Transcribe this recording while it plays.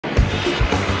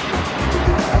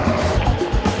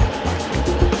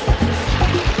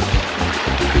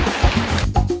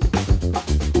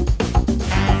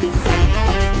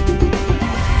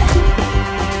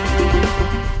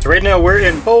Right now we're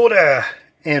in Boulder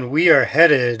and we are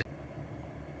headed,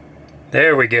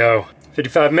 there we go,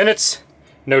 55 minutes,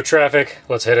 no traffic,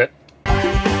 let's hit it.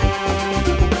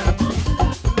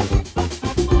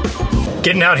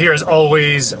 Getting out here is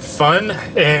always fun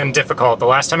and difficult. The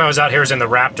last time I was out here was in the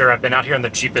Raptor. I've been out here in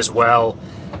the Jeep as well.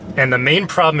 And the main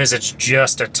problem is it's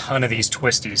just a ton of these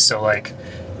twisties. So like,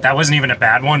 that wasn't even a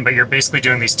bad one, but you're basically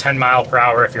doing these 10 mile per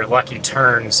hour if you're lucky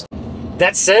turns.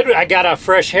 That said, I got a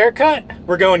fresh haircut.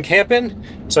 We're going camping,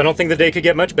 so I don't think the day could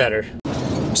get much better.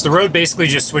 So the road basically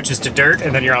just switches to dirt,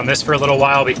 and then you're on this for a little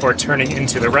while before turning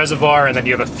into the reservoir, and then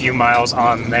you have a few miles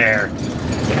on there.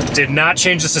 Did not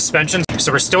change the suspension,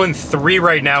 so we're still in 3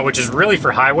 right now, which is really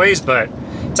for highways, but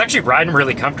it's actually riding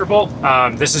really comfortable.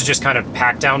 This is just kind of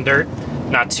packed down dirt.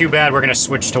 Not too bad. We're gonna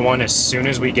switch to 1 as soon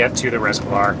as we get to the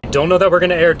reservoir. Don't know that we're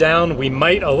gonna air down. We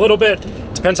might a little bit.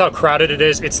 Depends how crowded it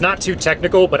is. It's not too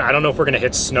technical, but I don't know if we're gonna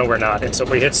hit snow or not. And so if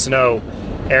we hit snow,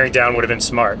 airing down would have been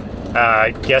smart.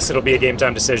 I guess it'll be a game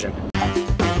time decision.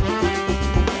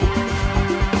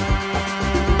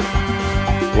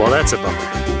 Well, that's a bummer.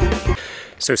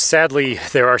 So sadly,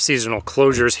 there are seasonal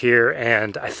closures here,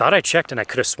 and I thought I checked and I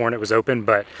could have sworn it was open,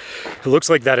 but it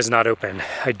looks like that is not open.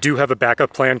 I do have a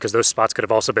backup plan because those spots could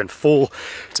have also been full.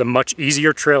 It's a much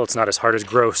easier trail. It's not as hard as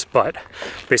Gross, but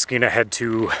basically gonna head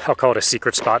to, I'll call it a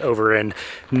secret spot over in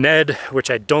Ned, which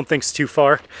I don't think is too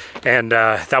far. And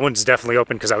that one's definitely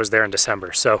open because I was there in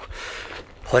December. So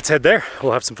let's head there.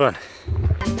 We'll have some fun.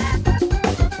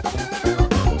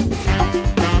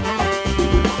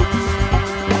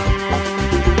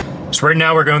 Right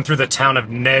now we're going through the town of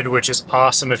Ned, which is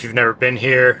awesome if you've never been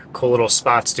here. Cool little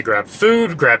spots to grab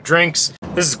food, grab drinks.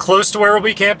 This is close to where we'll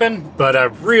be camping, but a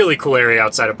really cool area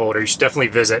outside of Boulder. You should definitely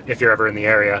visit if you're ever in the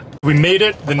area. We made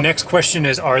it. The next question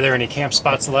is, are there any camp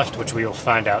spots left, which we will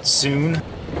find out soon.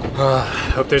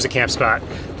 Hope there's a camp spot.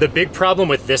 The big problem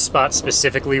with this spot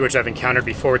specifically, which I've encountered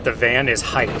before with the van, is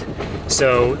height.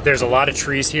 So there's a lot of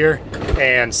trees here,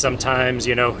 and sometimes,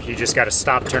 you know, you just gotta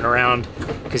stop, turn around,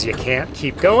 because you can't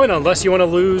keep going unless you want to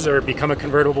lose or become a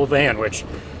convertible van, which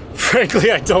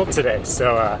frankly I don't today.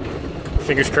 So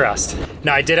fingers crossed.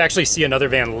 Now I did actually see another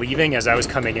van leaving as I was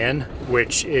coming in,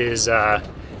 which is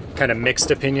kind of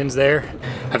mixed opinions there.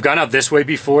 I've gone out this way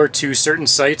before to certain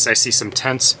sites. I see some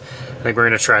tents. I think we're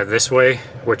gonna try this way,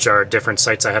 which are different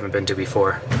sites I haven't been to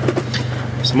before.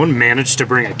 Someone managed to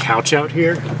bring a couch out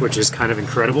here, which is kind of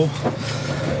incredible.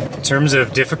 In terms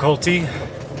of difficulty,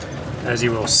 as you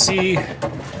will see,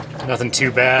 nothing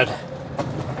too bad.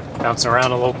 Bouncing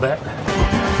around a little bit.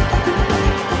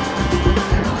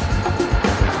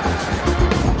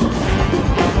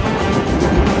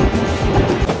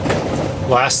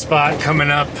 Last spot coming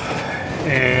up,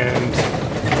 and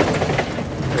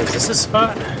is this a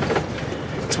spot?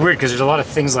 It's weird because there's a lot of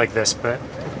things like this, but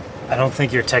I don't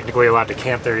think you're technically allowed to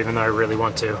camp there, even though I really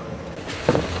want to.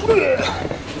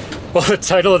 Well, the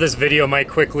title of this video might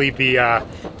quickly be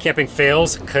Camping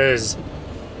Fails, because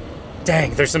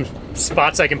dang, there's some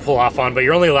spots I can pull off on, but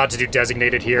you're only allowed to do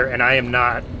designated here, and I am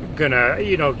not gonna,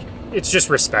 you know, it's just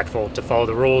respectful to follow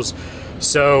the rules.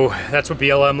 So that's what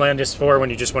BLM land is for when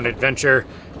you just want to adventure,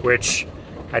 which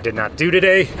I did not do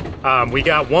today. We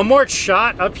got one more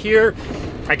shot up here.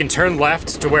 I can turn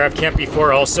left to where I've camped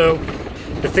before also.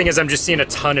 The thing is, I'm just seeing a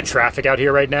ton of traffic out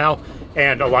here right now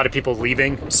and a lot of people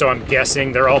leaving, so I'm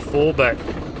guessing they're all full, but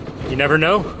you never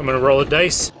know. I'm gonna roll a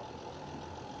dice.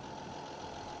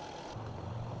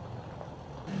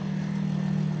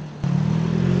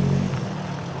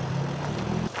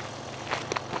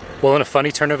 Well, in a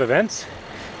funny turn of events,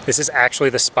 this is actually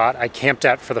the spot I camped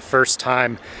at for the first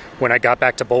time when I got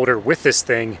back to Boulder with this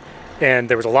thing, and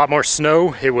there was a lot more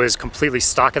snow. It was completely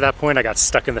stock at that point. I got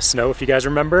stuck in the snow, if you guys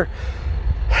remember.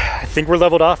 I think we're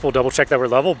leveled off. We'll double check that we're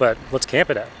level, but let's camp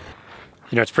it at.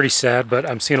 You know, it's pretty sad, but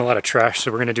I'm seeing a lot of trash,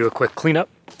 so we're gonna do a quick cleanup.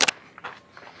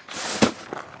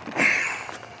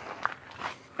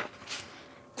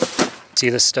 See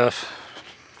this stuff?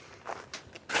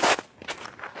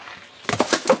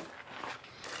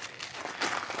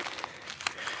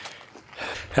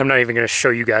 I'm not even going to show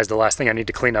you guys the last thing I need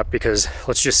to clean up, because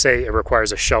let's just say it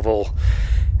requires a shovel,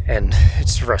 and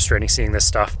it's frustrating seeing this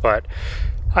stuff, but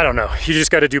I don't know. You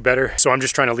just got to do better. So I'm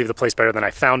just trying to leave the place better than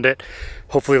I found it.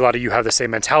 Hopefully a lot of you have the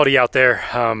same mentality out there.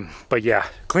 But yeah,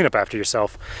 clean up after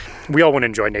yourself. We all want to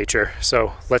enjoy nature,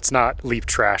 so let's not leave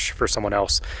trash for someone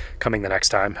else coming the next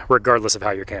time, regardless of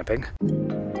how you're camping.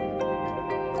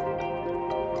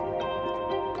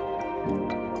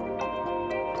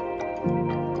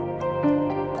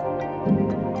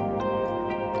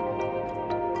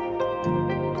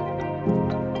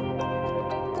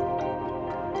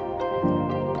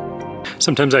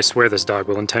 Sometimes I swear this dog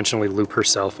will intentionally loop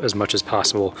herself as much as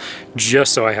possible,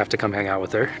 just so I have to come hang out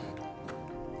with her.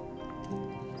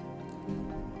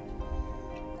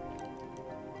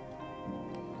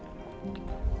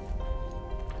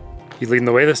 You leading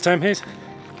the way this time, Hayes?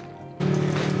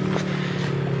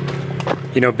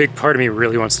 You know, a big part of me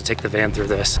really wants to take the van through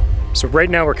this. So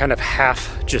right now we're kind of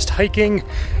half just hiking,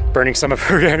 burning some of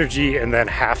her energy, and then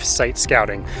half sight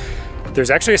scouting.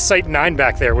 There's actually a Site 9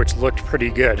 back there, which looked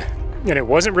pretty good. And it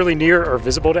wasn't really near or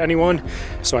visible to anyone,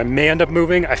 so I may end up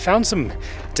moving. I found some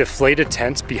deflated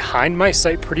tents behind my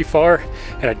site pretty far,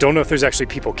 and I don't know if there's actually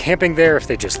people camping there, if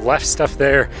they just left stuff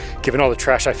there. Given all the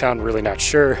trash I found, really not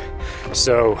sure.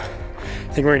 So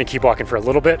I think we're gonna keep walking for a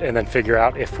little bit and then figure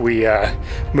out if we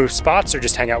move spots or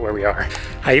just hang out where we are.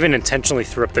 I even intentionally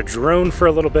threw up the drone for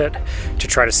a little bit to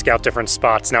try to scout different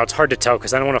spots. Now it's hard to tell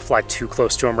because I don't wanna fly too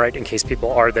close to them, right, in case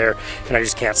people are there and I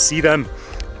just can't see them.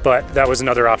 But that was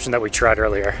another option that we tried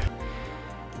earlier.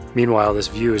 Meanwhile, this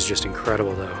view is just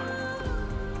incredible though.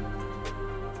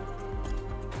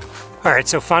 All right,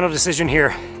 so final decision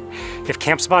here. If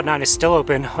camp spot 9 is still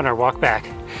open on our walk back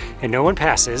and no one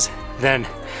passes, then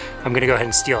I'm gonna go ahead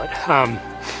and steal it.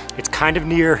 It's kind of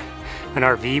near an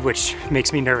RV, which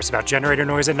makes me nervous about generator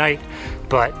noise at night,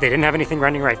 but they didn't have anything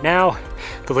running right now.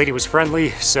 The lady was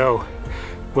friendly, so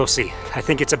we'll see. I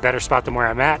think it's a better spot than where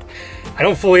I'm at. I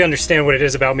don't fully understand what it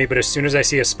is about me, but as soon as I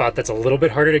see a spot that's a little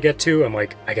bit harder to get to, I'm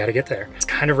like, I gotta get there. It's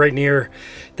kind of right near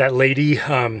that lady.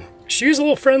 She was a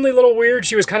little friendly, a little weird.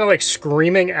 She was kind of like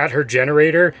screaming at her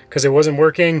generator because it wasn't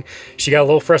working. She got a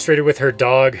little frustrated with her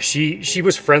dog. She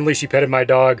was friendly. She petted my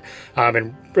dog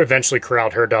and eventually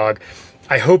corralled her dog.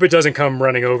 I hope it doesn't come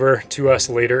running over to us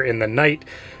later in the night,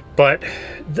 but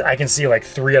I can see like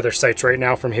 3 other sites right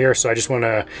now from here. So I just want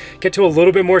to get to a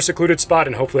little bit more secluded spot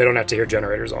and hopefully I don't have to hear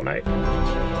generators all night.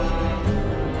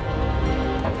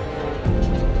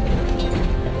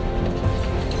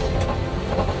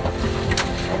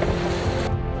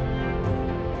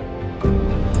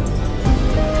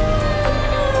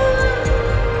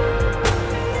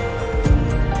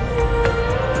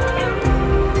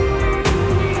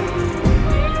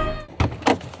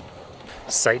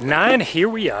 Site 9, here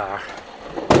we are.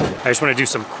 I just want to do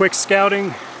some quick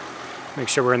scouting, make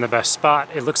sure we're in the best spot.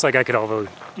 It looks like I could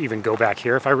even go back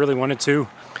here if I really wanted to.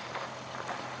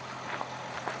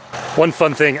 One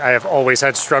fun thing I have always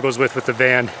had struggles with the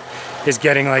van is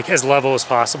getting like as level as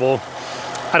possible.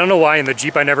 I don't know why in the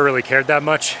Jeep I never really cared that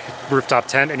much. Rooftop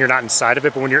tent and you're not inside of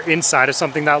it, but when you're inside of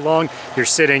something that long, you're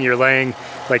sitting, you're laying,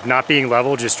 like not being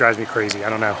level just drives me crazy.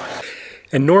 I don't know.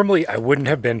 And normally I wouldn't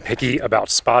have been picky about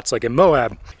spots like in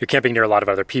Moab. You're camping near a lot of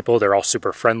other people. They're all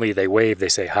super friendly. They wave, they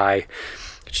say hi.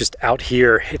 It's just out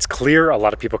here, it's clear a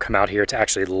lot of people come out here to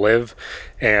actually live.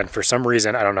 And for some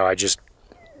reason, I don't know, I just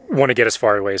want to get as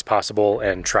far away as possible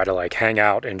and try to like hang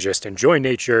out and just enjoy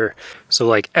nature. So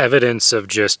like evidence of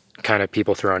just kind of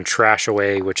people throwing trash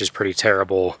away, which is pretty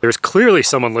terrible. There's clearly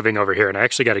someone living over here and I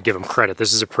actually got to give them credit.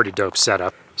 This is a pretty dope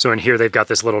setup. So in here they've got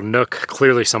this little nook.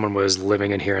 Clearly someone was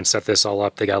living in here and set this all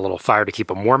up. They got a little fire to keep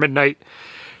them warm at night.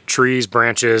 Trees,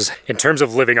 branches. In terms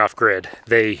of living off grid,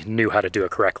 they knew how to do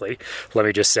it correctly. Let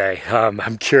me just say,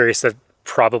 I'm curious that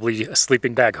probably a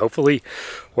sleeping bag, hopefully,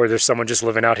 or there's someone just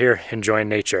living out here enjoying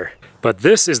nature. But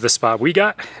this is the spot we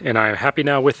got, and I'm happy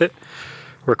now with it.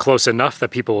 We're close enough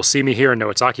that people will see me here and know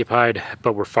it's occupied,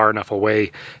 but we're far enough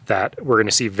away that we're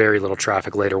gonna see very little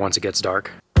traffic later once it gets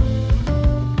dark.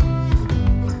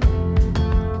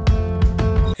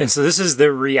 And so this is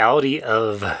the reality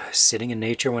of sitting in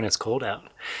nature when it's cold out.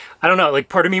 I don't know, like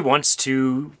part of me wants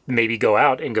to maybe go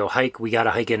out and go hike. We got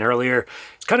to hike in earlier.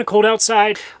 It's kind of cold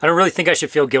outside. I don't really think I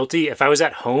should feel guilty. If I was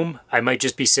at home, I might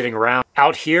just be sitting around.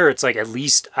 Out here, it's like at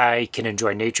least I can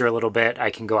enjoy nature a little bit.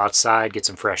 I can go outside, get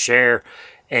some fresh air,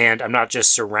 and I'm not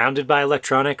just surrounded by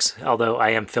electronics, although I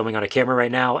am filming on a camera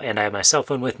right now and I have my cell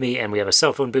phone with me and we have a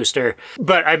cell phone booster.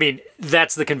 But I mean,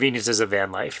 that's the conveniences of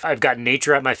van life. I've got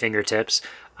nature at my fingertips.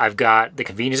 I've got the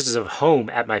conveniences of home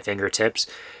at my fingertips.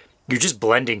 You're just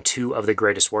blending 2 of the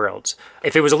greatest worlds.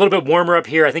 If it was a little bit warmer up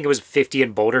here, I think it was 50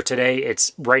 in Boulder today.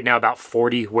 It's right now about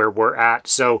 40 where we're at.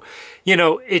 So, you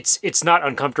know, it's not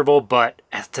uncomfortable, but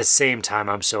at the same time,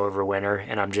 I'm so over winter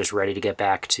and I'm just ready to get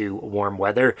back to warm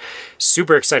weather.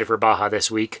 Super excited for Baja this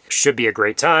week. Should be a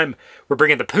great time. We're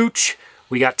bringing the pooch.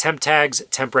 We got temp tags,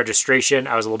 temp registration.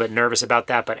 I was a little bit nervous about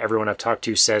that, but everyone I've talked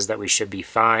to says that we should be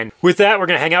fine. With that, we're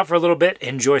gonna hang out for a little bit,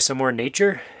 enjoy some more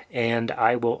nature, and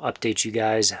I will update you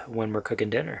guys when we're cooking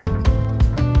dinner.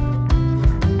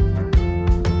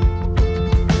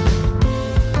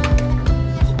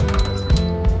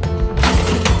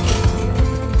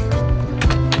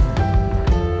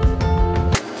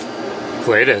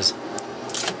 Quickly it is.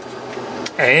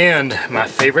 And my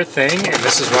favorite thing, and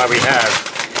this is why we have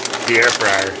the air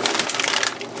fryer.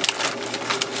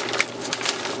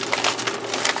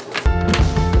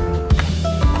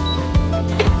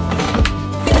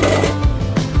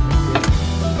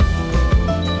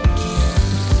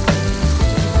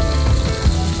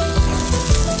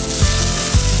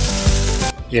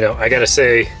 You know, I gotta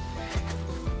say,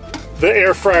 the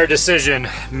air fryer decision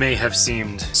may have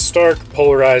seemed stark,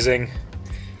 polarizing.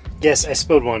 Yes, I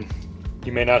spilled one.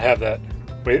 You may not have that.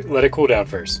 Wait, let it cool down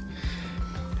first.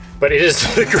 But it is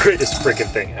the greatest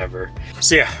freaking thing ever.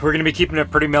 So yeah, we're gonna be keeping it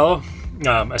pretty mellow.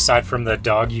 Aside from the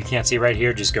dog you can't see right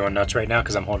here, just going nuts right now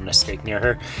because I'm holding a steak near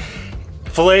her.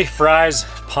 Filet, fries,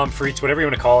 pommes frites, whatever you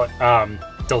want to call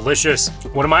it. Delicious.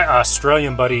 One of my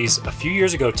Australian buddies a few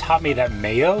years ago taught me that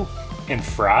mayo and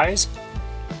fries,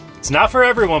 it's not for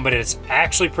everyone, but it's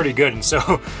actually pretty good. And so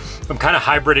I'm kind of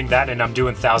hybriding that, and I'm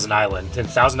doing Thousand Island. And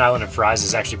Thousand Island and fries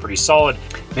is actually pretty solid.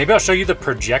 Maybe I'll show you the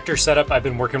projector setup I've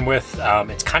been working with.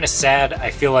 It's kind of sad.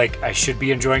 I feel like I should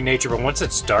be enjoying nature, but once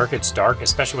it's dark,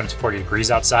 especially when it's 40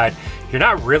 degrees outside. You're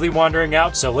not really wandering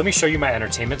out. So let me show you my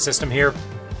entertainment system here.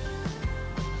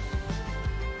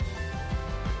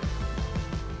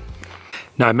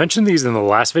 Now, I mentioned these in the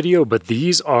last video, but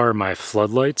these are my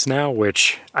floodlights now,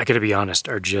 which I gotta be honest,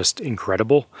 are just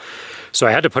incredible. So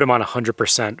I had to put them on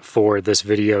 100% for this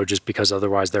video just because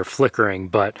otherwise they're flickering.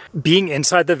 But being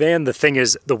inside the van, the thing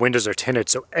is the windows are tinted,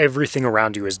 so everything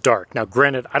around you is dark. Now,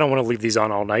 granted, I don't want to leave these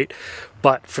on all night,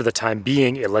 but for the time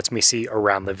being, it lets me see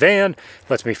around the van,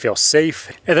 lets me feel safe.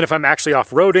 And then if I'm actually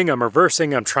off-roading, I'm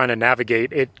reversing, I'm trying to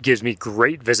navigate, it gives me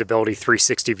great visibility,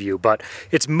 360 view. But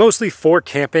it's mostly for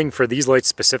camping. For these lights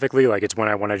specifically, like it's when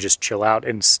I want to just chill out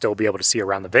and still be able to see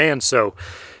around the van. So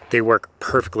they work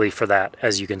perfectly for that,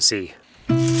 as you can see.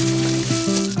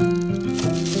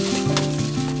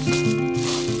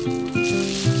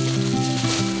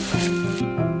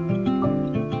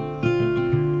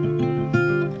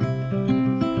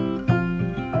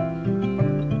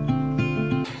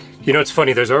 You know, it's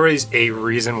funny, there's always a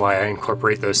reason why I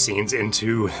incorporate those scenes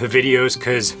into the videos,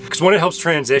 because one, it helps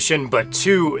transition, but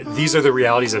two, these are the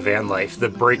realities of van life. The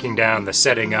breaking down, the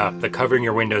setting up, the covering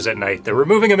your windows at night, the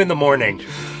removing them in the morning.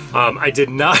 I did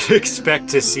not expect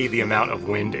to see the amount of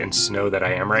wind and snow that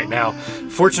I am right now.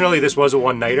 Fortunately, this was a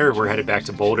one-nighter. We're headed back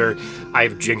to Boulder.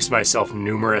 I've jinxed myself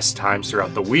numerous times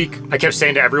throughout the week. I kept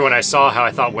saying to everyone I saw how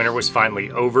I thought winter was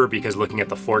finally over, because looking at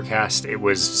the forecast, it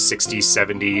was 60s,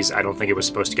 70s. I don't think it was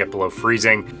supposed to get below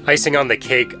freezing. Icing on the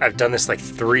cake, I've done this like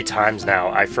 3 times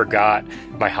now. I forgot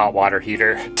my hot water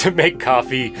heater to make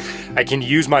coffee. I can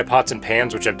use my pots and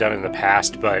pans, which I've done in the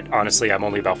past, but honestly, I'm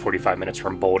only about 45 minutes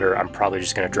from Boulder. I'm probably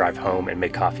just gonna drive home and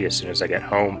make coffee as soon as I get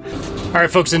home. All right,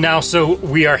 folks, and now, so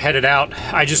we are headed out.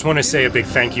 I just wanna say a big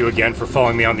thank you again for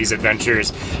following me on these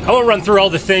adventures. I won't run through all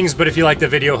the things, but if you like the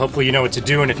video, hopefully you know what to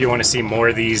do, and if you wanna see more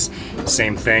of these,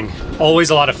 same thing.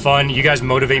 Always a lot of fun. You guys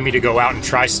motivate me to go out and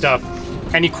try stuff.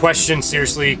 Any questions,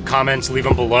 seriously, comments, leave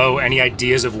them below. Any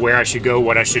ideas of where I should go,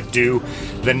 what I should do.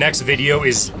 The next video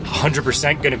is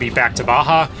 100% gonna be back to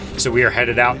Baja. So we are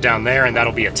headed out down there, and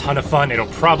that'll be a ton of fun. It'll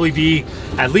probably be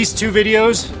at least 2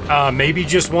 videos, maybe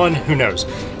just 1, who knows.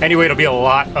 Anyway, it'll be a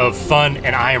lot of fun,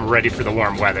 and I am ready for the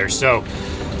warm weather. So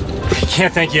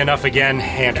can't thank you enough again.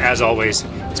 And as always,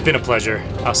 it's been a pleasure.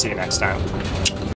 I'll see you next time.